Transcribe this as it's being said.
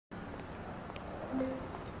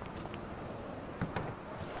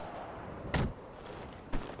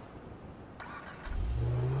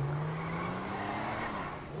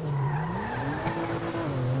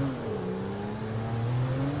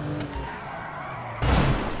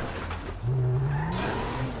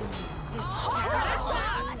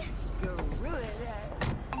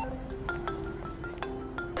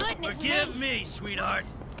Forgive me, sweetheart.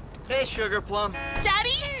 Hey, Sugar Plum.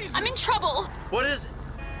 Daddy, I'm in trouble. What is it?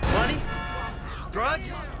 Money? Drugs?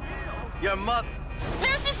 Your mother.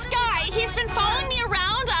 There's this guy. He's been following me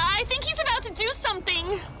around. I think he's about to do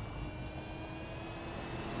something.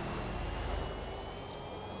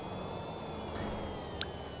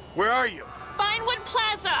 Where are you? Vinewood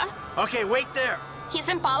Plaza. Okay, wait there. He's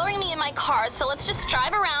been bothering me in my car, so let's just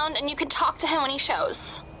drive around and you can talk to him when he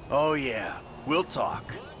shows. Oh, yeah. We'll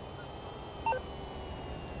talk.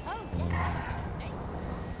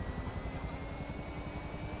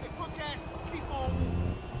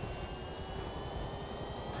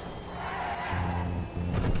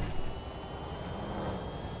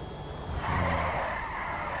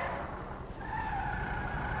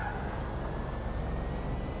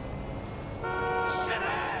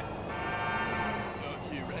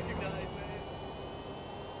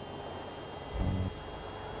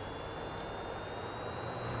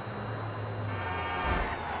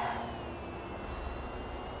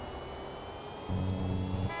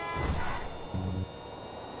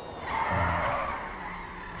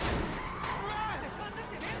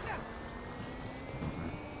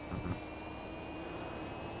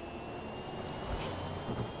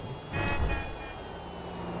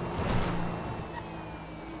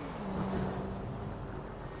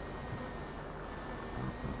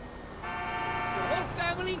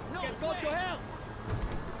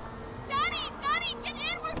 Daddy, get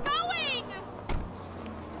in, we're going!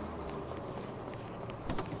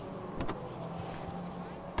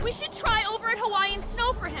 We should try over at Hawaiian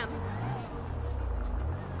Snow for him.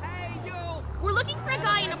 Hey, you! We're looking for a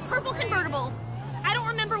guy in a purple convertible. I don't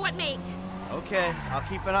remember what make. Okay, I'll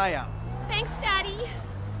keep an eye out. Thanks, Daddy.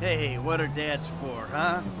 Hey, what are dads for,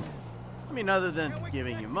 huh? I mean, other than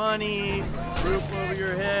giving you money, roof over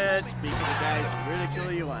your head, speaking to guys who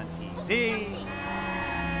ridicule you on TV.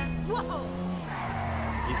 Whoa!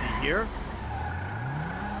 Is he here?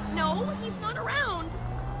 No, he's not around.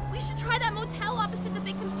 We should try that motel opposite the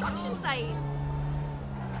big construction site.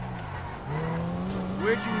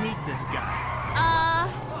 Where'd you meet this guy?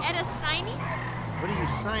 At a signing? What are you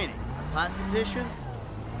signing? A pot petition?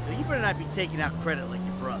 So you better not be taking out credit like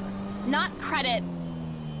your brother. Not credit.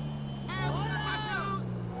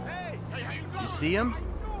 You see him?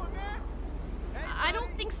 I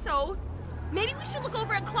don't think so. Maybe we should look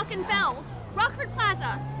over at Cluck and Bell, Rockford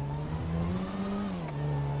Plaza.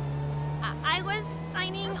 I was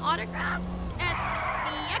signing autographs at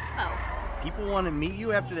the expo. People want to meet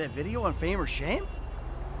you after that video on Fame or Shame?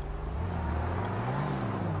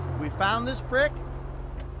 We found this prick?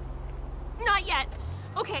 Not yet.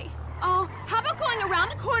 Okay. Oh, how about going around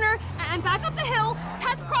the corner and back up the hill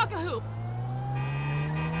past Crocahoop?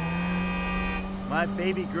 My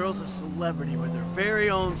baby girl's a celebrity with her very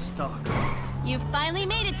own stalker. You finally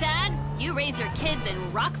made it, Dad. You raise your kids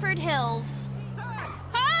in Rockford Hills.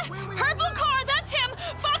 Ah! Purple car, that's him!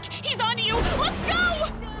 Fuck, he's onto you! Let's go!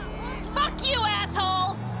 Fuck you,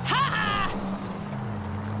 asshole! Ha ha!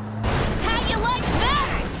 How you like that?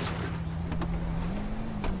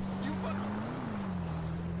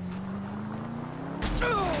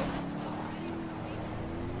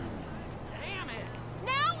 Damn it!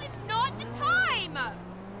 Now is not the time!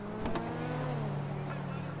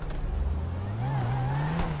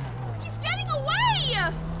 He's getting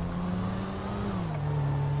away!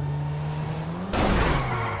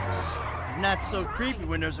 It's not so creepy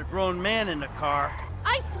when there's a grown man in the car.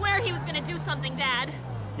 I swear he was gonna do something, Dad.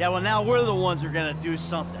 Yeah, well now we're the ones who are gonna do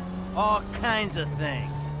something. All kinds of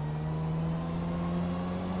things.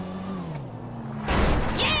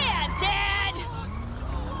 Yeah, Dad!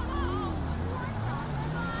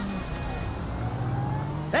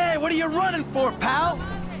 Hey, what are you running for, pal?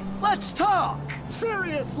 Let's talk!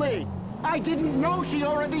 Seriously! I didn't know she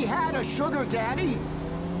already had a sugar daddy!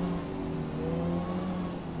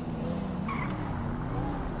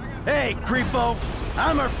 Hey, creepo!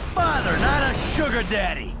 I'm her father, not a sugar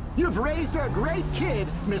daddy! You've raised a great kid,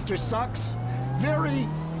 Mr. Sucks. Very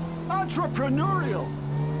entrepreneurial.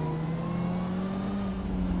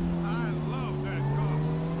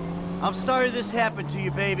 I'm sorry this happened to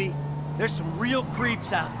you, baby. There's some real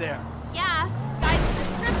creeps out there. Yeah, guys at the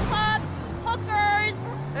strip clubs, who's hookers.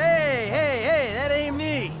 Hey, that ain't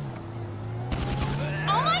me.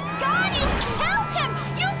 Oh my God, you killed him!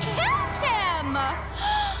 You killed him!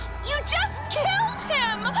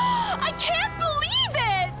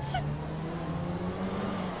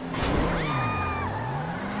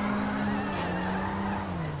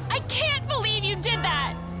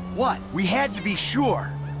 What? We had to be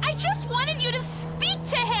sure. I just wanted you to speak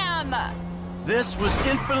to him! This was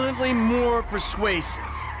infinitely more persuasive.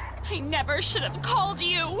 I never should have called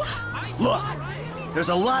you. Look, there's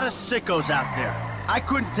a lot of sickos out there. I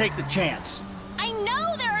couldn't take the chance. I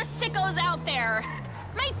know there are sickos out there.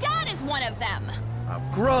 My dad is one of them. Now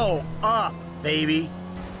grow up, baby.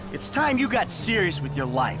 It's time you got serious with your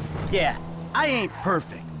life. Yeah, I ain't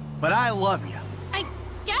perfect, but I love you. I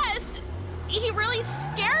guess. He really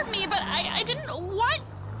scared me, but I didn't want...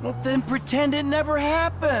 Well, then pretend it never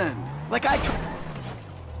happened. Like I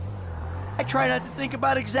try not to think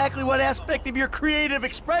about exactly what aspect of your creative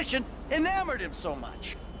expression enamored him so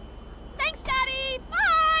much. Thanks, Daddy!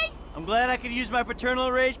 Bye! I'm glad I could use my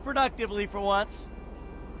paternal rage productively for once.